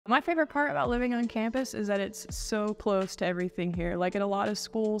My favorite part about living on campus is that it's so close to everything here. Like at a lot of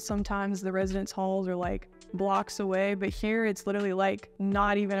schools, sometimes the residence halls are like blocks away, but here it's literally like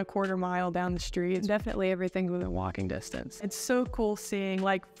not even a quarter mile down the street. It's definitely everything's within walking distance. It's so cool seeing,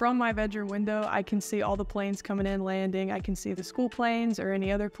 like from my bedroom window, I can see all the planes coming in, landing. I can see the school planes or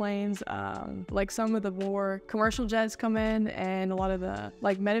any other planes. Like some of the more commercial jets come in, and a lot of the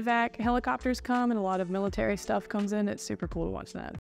like medevac helicopters come, and a lot of military stuff comes in. It's super cool to watch that.